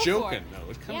to was go for joking, it.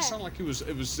 though. It kind Yeah. of sounded like it was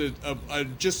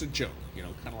just a joke, you know,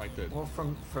 kind of like that. Well,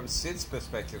 from Sid's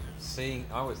perspective, seeing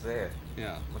I was there.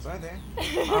 Yeah. Was I there?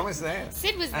 I was there.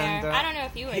 Sid was there. And, I don't know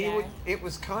if you were there. It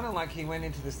was kind of like he went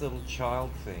into this little child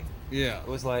thing. Yeah. It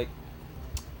was like,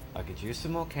 I could use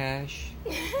some more cash,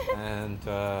 and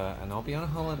I'll be on a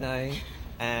holiday,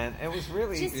 and it was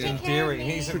really Just take care of endearing.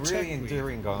 me. He's a Protect really me.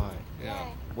 endearing guy Yeah.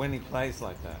 when he plays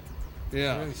like that.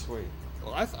 Yeah. Really sweet.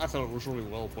 Well, I thought it was really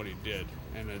well what he did,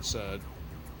 and it's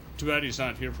too bad he's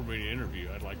not here for me to interview.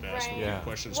 I'd like to ask him Right. more Yeah.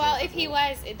 questions. Well, about if the he role.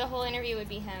 was, the whole interview would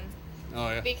be him Oh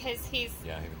yeah. because he's.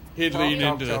 Yeah. He'd lean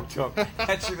into talk.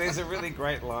 Actually, there's a really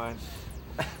great line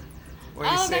where Oh,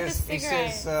 he about the says,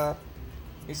 cigarette.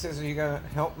 he says, "Are you going to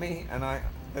help me?" And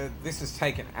this is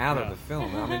taken out of Yeah. the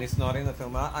film. I mean, it's not in the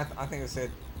film. I think it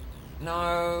said,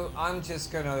 "No, I'm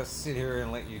just going to sit here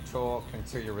and let you talk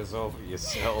until you resolve it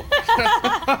yourself."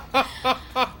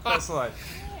 That's like,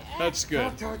 That's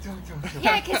good. talk.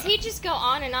 Yeah, because he'd just go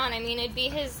on and on. I mean, it'd be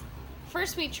his.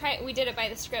 First, we did it by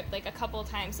the script like a couple of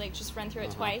times, like just run through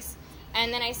it twice.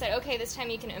 And then I said, okay, this time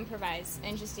you can improvise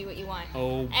and just do what you want.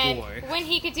 Oh, and boy. when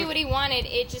he could do what he wanted,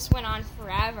 it just went on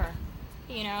forever.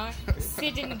 You know,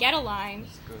 Sid didn't get a line.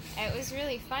 It was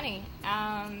really funny.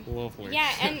 Lovely. Yeah,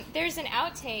 and there's an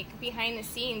outtake behind the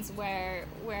scenes where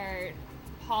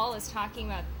Paul is talking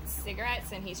about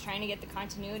cigarettes and he's trying to get the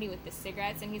continuity with the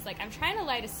cigarettes, and he's like, I'm trying to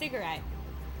light a cigarette,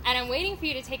 and I'm waiting for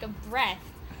you to take a breath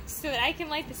so that I can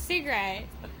light the cigarette.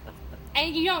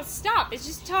 And you don't stop. It's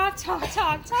just talk.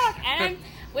 And I'm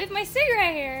with my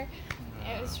cigarette here.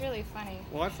 It was really funny.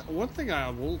 Well, one thing I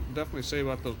will definitely say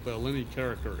about the Lenny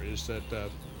character is that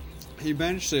he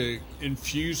managed to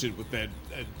infuse it with that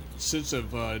sense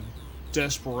of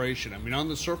desperation. I mean, on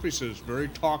the surface, he was very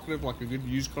talkative, like a good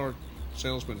used car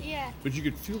salesman. Yeah. But you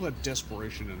could feel that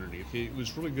desperation underneath. He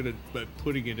was really good at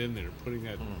putting it in there, putting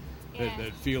that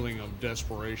that feeling of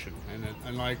desperation.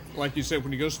 And like you said,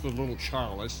 when he goes to the little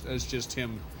child, that's just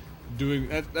him doing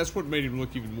that. That's what made him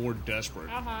look even more desperate.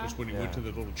 That's when he went to the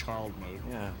little child mode.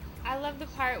 Yeah. I love the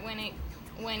part when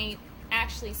he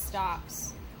actually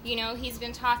stops. You know, he's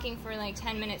been talking for like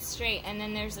 10 minutes straight, and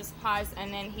then there's this pause,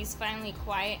 and then he's finally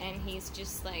quiet, and he's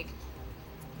just like,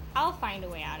 I'll find a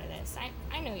way out of this.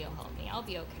 I know you'll help me. I'll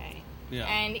be okay. Yeah.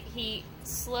 And he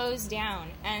slows down,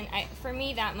 and for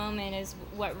me, that moment is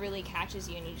what really catches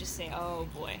you, and you just say, oh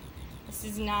boy, this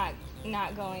is not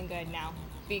going good now,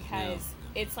 because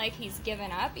it's like he's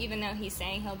given up, even though he's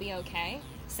saying he'll be okay.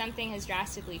 Something has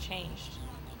drastically changed.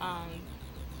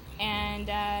 And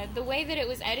the way that it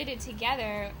was edited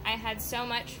together, I had so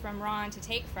much from Ron to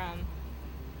take from.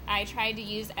 I tried to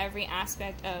use every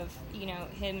aspect of, you know,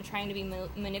 him trying to be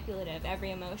manipulative,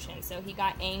 every emotion. So he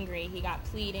got angry, he got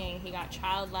pleading, he got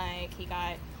childlike, he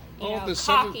got, you know,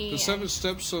 cocky. The seven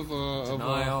steps of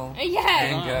Denial. Yeah,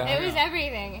 anger. it was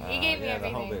everything. He gave me the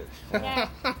whole everything. bit. Yeah.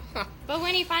 But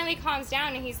when he finally calms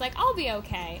down and he's like, I'll be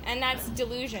okay. And that's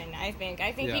delusion, I think.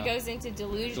 I think he Yeah. goes into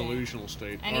delusion. delusional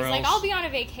state. And Or he's like, else- I'll be on a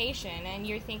vacation. And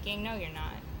you're thinking, no, you're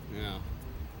not. Yeah.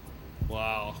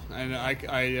 Wow, and I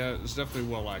it's definitely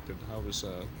well acted. I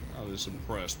was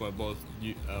impressed by both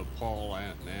Paul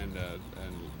and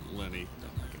Lenny.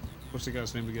 What's the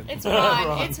guy's name again? It's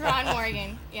Ron. It's Ron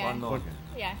Morgan. Yeah. Ron Morgan.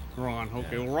 Yeah. Ron.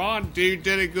 Okay, well, Ron, dude,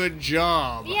 did a good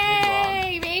job.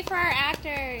 Yay! Yay for our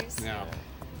actors. Yeah.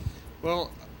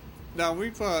 Well, now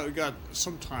we've got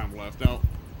some time left. Now,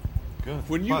 Good.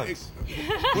 when you Bugs.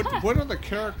 what other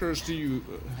characters do you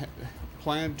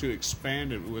plan to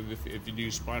expand it with if you do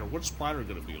Spider? What's Spider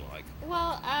going to be like?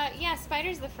 Well, yeah,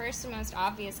 Spider's the first and most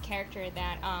obvious character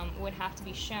that would have to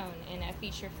be shown in a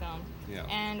feature film. Yeah.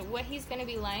 And what he's going to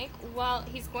be like, well,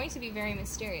 he's going to be very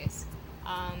mysterious,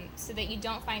 so that you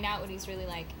don't find out what he's really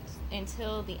like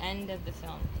until the end of the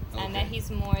film. And that Okay.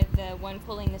 he's more the one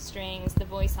pulling the strings, the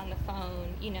voice on the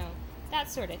phone, you know, that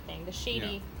sort of thing. The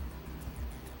shady...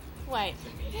 Yeah. What?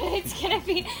 It's gonna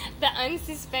be the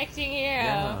unsuspecting hero.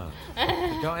 Yeah.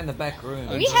 The guy in the back room.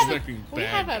 We have a Unsuspecting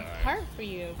bad part guy. for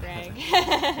you, Greg.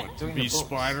 Doing Be the books.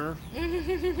 Spider.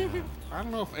 I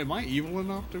don't know. Am I evil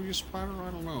enough to be a Spider?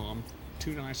 I don't know. I'm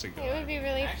too nice a guy. It would be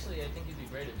really. Actually, I think it'd be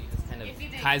great to be this kind of If you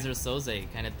did- Kaiser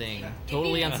Soze kind of thing.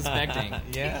 Totally unsuspecting.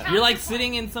 Yeah. You're like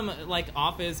sitting in some like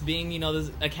office, being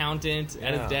this accountant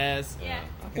at Yeah. his desk. Yeah.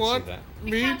 I can What? see that.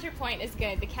 The Me? counterpoint is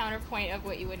good. The counterpoint of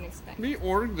what you wouldn't expect. Me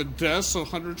ordering the deaths of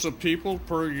hundreds of people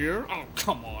per year? Oh,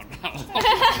 come on now.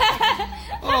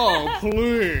 Oh,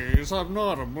 please. I'm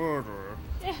not a murderer.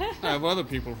 I have other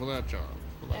people for that job.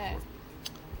 For that Yeah. work.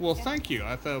 Well, thank you.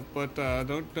 I thought, but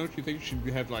don't you think you should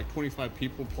have like 25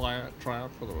 people try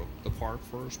out for the part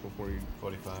first before you?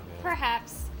 45, yeah.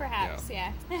 Perhaps,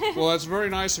 yeah. Well, that's very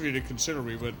nice of you to consider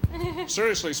me, but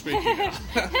seriously speaking,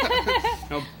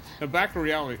 now back to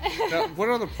reality. Now, what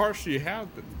other parts do you have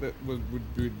that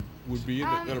would be in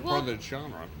that are part of the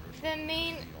genre? The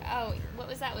main. Oh, what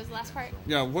was that? Was the last part?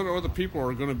 Yeah, what other people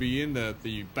are going to be in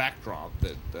the backdrop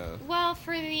that? Well,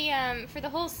 for the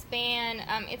whole span,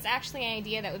 it's actually an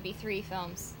idea that would be 3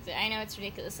 films. I know it's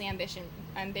ridiculously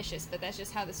ambitious, but that's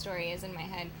just how the story is in my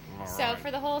head. All So right.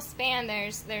 for the whole span,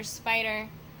 there's Spider,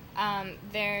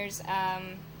 there's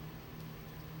an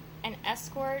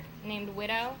escort named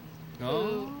Widow,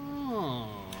 who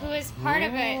is part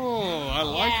of it. Oh, I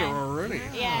like her Yeah. already.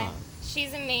 Yeah,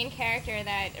 she's a main character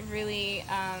that really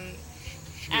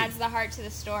adds the heart to the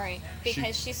story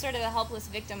because she's sort of the helpless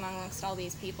victim amongst all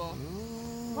these people.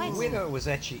 What? Widow was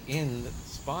actually in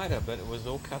Spider, but it was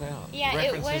all cut out. Yeah, it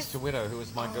References was- to Widow, who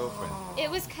was my girlfriend. It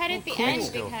was cut at the cool.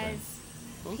 end Girlfriend.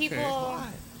 because people. Why?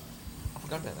 I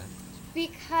forgot about that.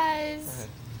 Because Go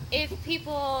ahead. if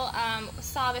people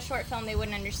saw the short film, they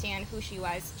wouldn't understand who she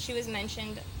was. She was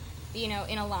mentioned, in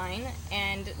a line,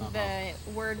 and the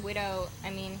word widow, I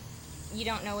mean, you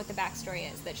don't know what the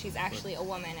backstory is, that she's actually a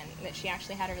woman and that she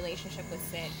actually had a relationship with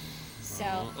Sid. So,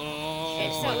 so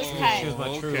it was cut. She was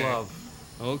my true Okay. love.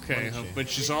 Okay, Wasn't she? but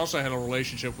she's also had a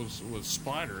relationship with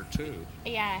Spider too.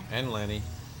 Yeah. And Lenny.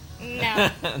 No.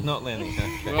 Not Lenny.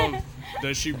 Well,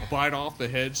 does she bite off the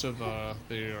heads of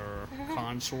their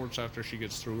consorts after she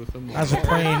gets through with them? That's a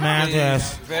praying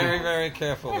mantis. Very, very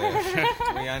careful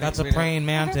there. That's a praying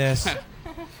mantis,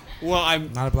 Well,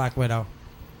 I'm not a black widow.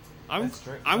 I'm That's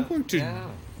true. I'm going to Yeah.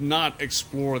 not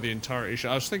explore the entire issue.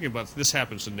 I was thinking about this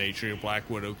happens in nature. Black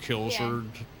Widow kills Yeah. her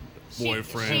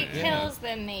boyfriend. She kills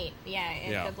the mate,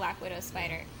 Yeah. the Black Widow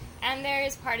spider. And there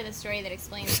is part of the story that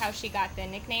explains how she got the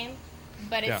nickname,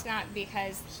 but it's Yeah. not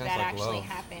because Sounds that like actually love.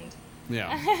 happened.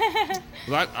 Yeah,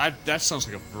 that sounds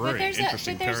like a very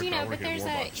interesting character. I wanna get more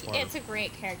about Spider. It's a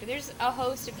great character. There's a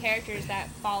host of characters that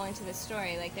fall into the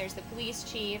story. Like there's the police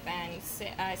chief and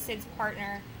Sid's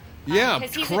partner. Yeah,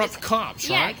 'cause he's a corrupt det- cops,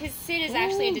 Yeah, right? because Sid is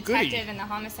actually a Ooh, goody. detective in the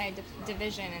homicide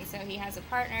division, and so he has a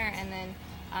partner. And then,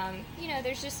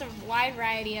 there's just a wide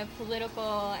variety of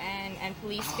political and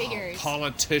police figures.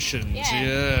 Politicians,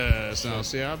 Yeah. yes. Now,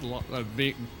 see,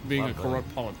 being a Love that.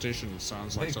 corrupt politician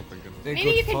sounds like something good. They're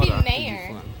Maybe good you could be fodder. mayor.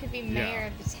 fun. You could be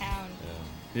mayor of the town.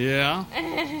 Yeah.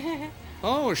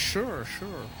 Oh, sure.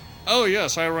 Oh,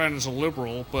 yes, I ran as a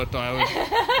liberal, but I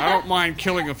don't mind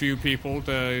killing a few people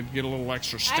to get a little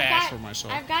extra stash for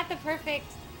myself. I've got the perfect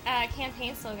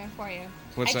campaign slogan for you.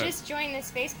 What's I that? just joined this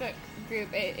Facebook group.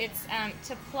 It's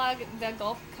to plug the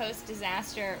Gulf Coast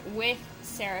disaster with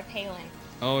Sarah Palin.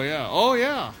 Oh,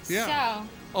 yeah. So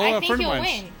Oh, I a think friend of you'll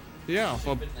mine's- win. Yeah,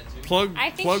 well, plug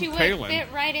I think she would Palin. fit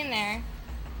right in there.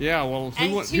 Yeah, well,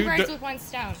 And two birds with one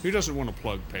stone. who doesn't want to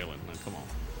plug Palin? Now, come on.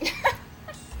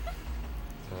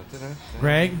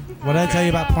 Greg, what did I tell you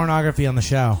about pornography on the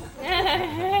show?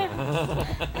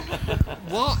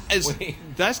 Well, Wait.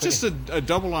 that's just a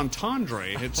double entendre.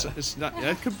 It's not.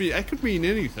 That could mean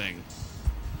anything.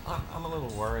 I'm a little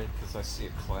worried because I see a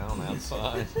clown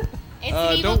outside. It's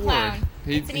an evil Don't clown.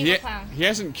 worry. It's an evil clown. He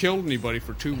hasn't killed anybody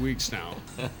for 2 weeks now.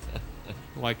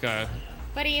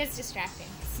 But he is distracting,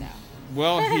 so.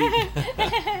 Well,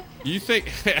 you think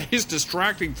he's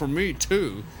distracting for me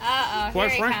too? Uh-oh,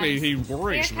 Quite here frankly, he he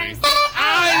worries Here me. comes-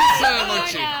 Ah, son of a Oh,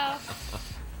 chick. no.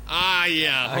 Ah,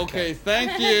 yeah. Okay,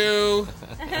 thank you.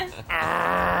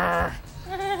 Arrgh.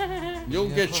 You'll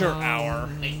get your hour.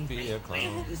 Be a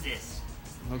clown. Who's this?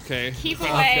 Okay. Keep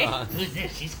away. Who's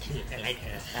this? She's cute. I like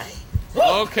her.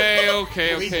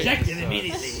 Okay. Rejected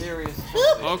immediately. Serious.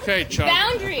 Okay, Chuck.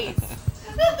 Boundaries.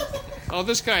 Oh,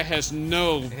 this guy has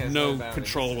no has no boundaries.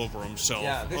 control over himself.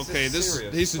 Yeah, this okay, is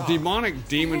serious he's a stuff. demonic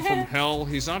demon from hell.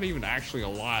 He's not even actually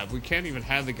alive. We can't even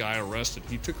have the guy arrested.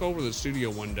 He took over the studio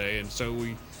one day, and so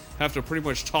we have to pretty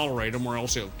much tolerate him, or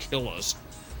else he'll kill us.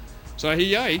 So he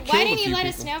killed Why a didn't few you let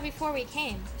us people. know before we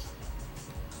came?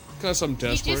 Because I'm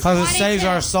desperate. Because it saves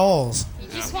our souls. You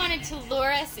just wanted to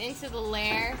lure us into the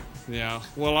lair. Yeah.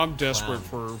 Well, I'm desperate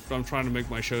I'm trying to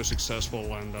make my show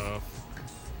successful, and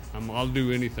I'll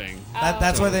do anything.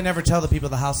 That's why they never tell the people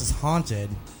the house is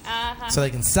haunted. So they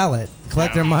can sell it,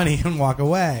 collect their money, and walk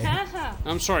away.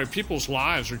 I'm sorry, people's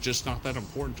lives are just not that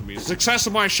important to me. The success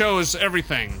of my show is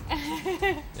everything.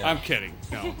 I'm kidding.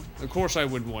 No. Of course I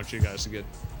wouldn't want you guys to get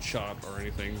shot or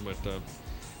anything, but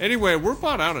anyway, we're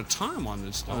about out of time on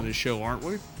this show, aren't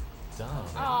we?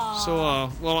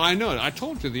 So, well, I know. I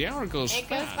told you, the hour goes fast. It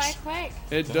goes by quick.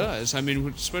 It does. I mean,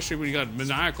 especially when you got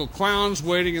maniacal clowns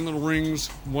waiting in the rings,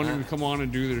 wanting to come on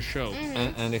and do their show.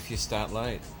 And if you start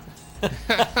late.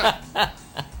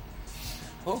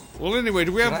 Well, anyway,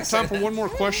 do we have time for one more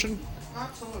question?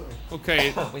 Absolutely.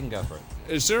 Okay. We can go for it.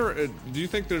 Is there? Do you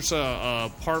think there's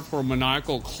a part for a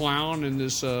maniacal clown in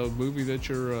this movie that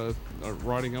you're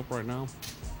writing up right now?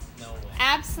 No way.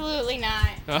 Absolutely not.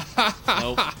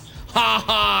 Nope. Ha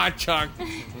ha, Chuck.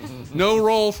 No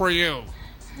role for you.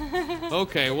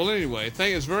 Okay. Well, anyway,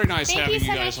 it's very nice having you guys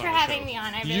on the show. Thank you so much for having me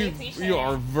on. I really appreciate it. You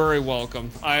are very welcome.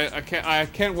 I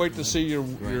can't wait to see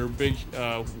your big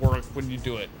work when you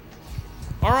do it.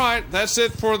 All right, that's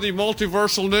it for the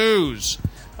Multiversal News.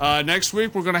 Next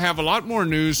week, we're going to have a lot more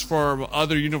news for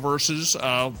other universes.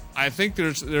 I think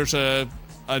there's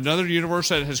another universe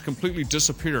that has completely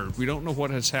disappeared. We don't know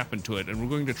what has happened to it, and we're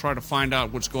going to try to find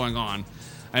out what's going on.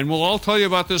 And we'll all tell you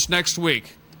about this next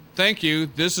week. Thank you.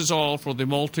 This is all for the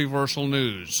Multiversal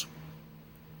News.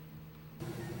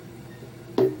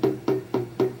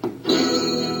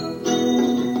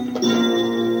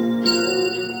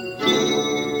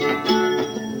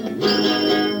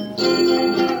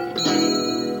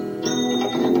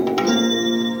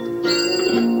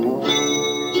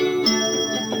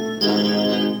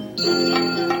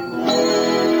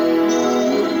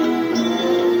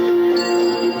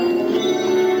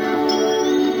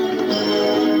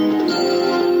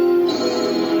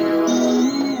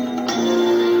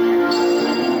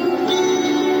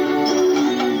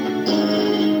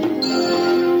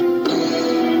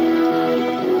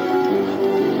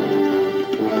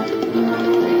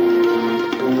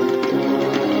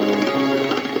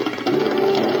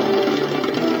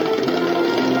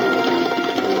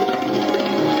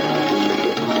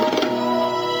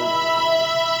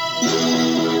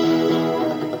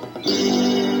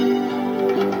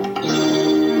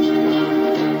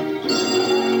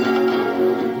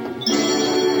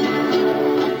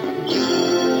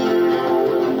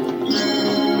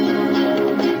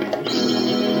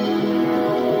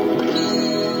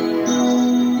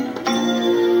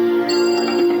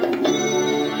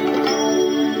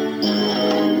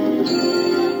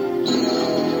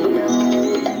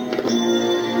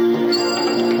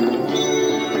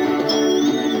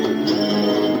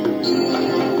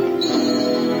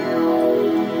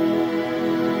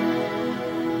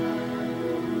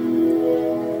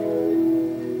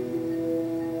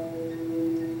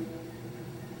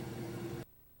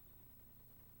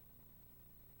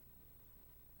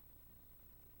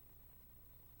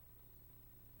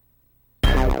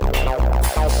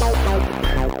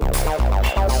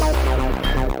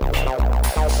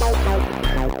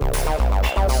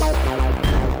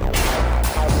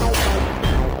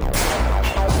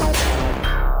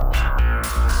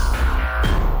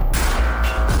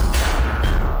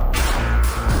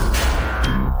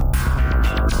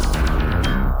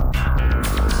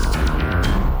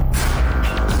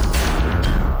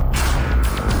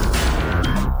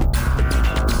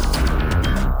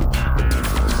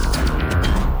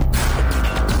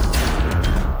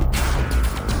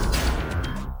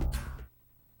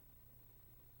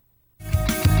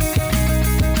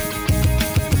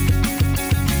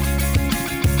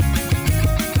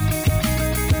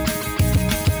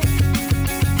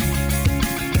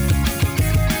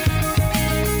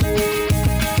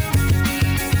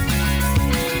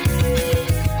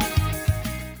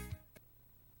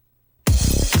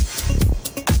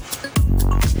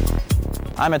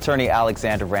 I'm attorney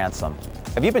Alexander Ransom.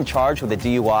 Have you been charged with a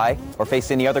DUI or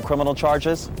face any other criminal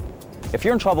charges? If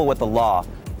you're in trouble with the law,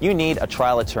 you need a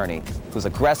trial attorney who's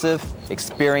aggressive,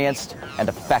 experienced, and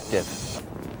effective.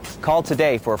 Call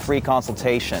today for a free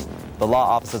consultation. The law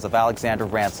offices of Alexander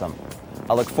Ransom.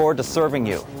 I look forward to serving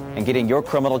you and getting your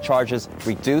criminal charges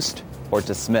reduced or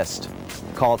dismissed.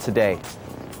 Call today.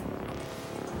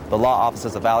 The law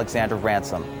offices of Alexander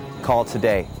Ransom. Call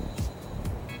today.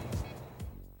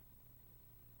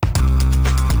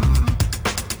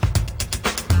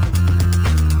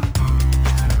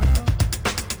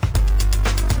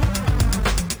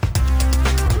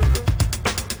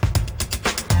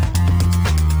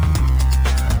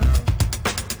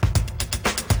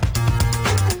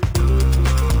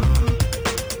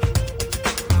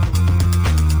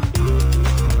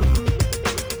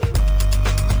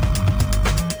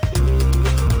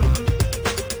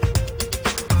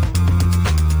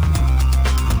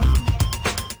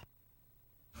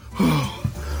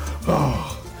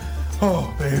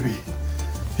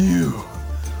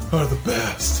 are the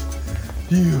best.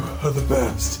 You are the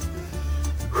best.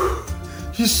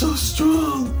 You're so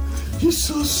strong. You're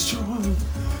so strong.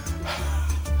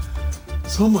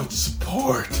 So much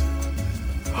support.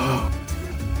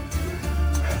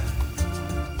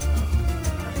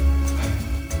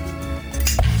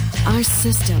 Our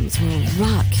systems will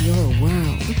rock your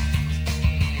world.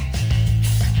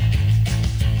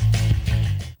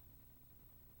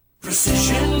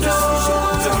 Precision Door,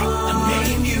 a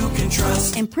name you can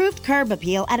trust. Improved curb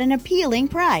appeal at an appealing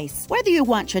price. Whether you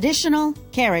want traditional,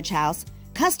 carriage house,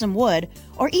 custom wood,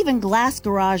 or even glass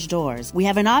garage doors, we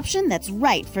have an option that's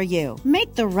right for you.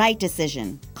 Make the right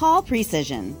decision. Call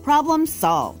Precision. Problem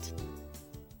solved.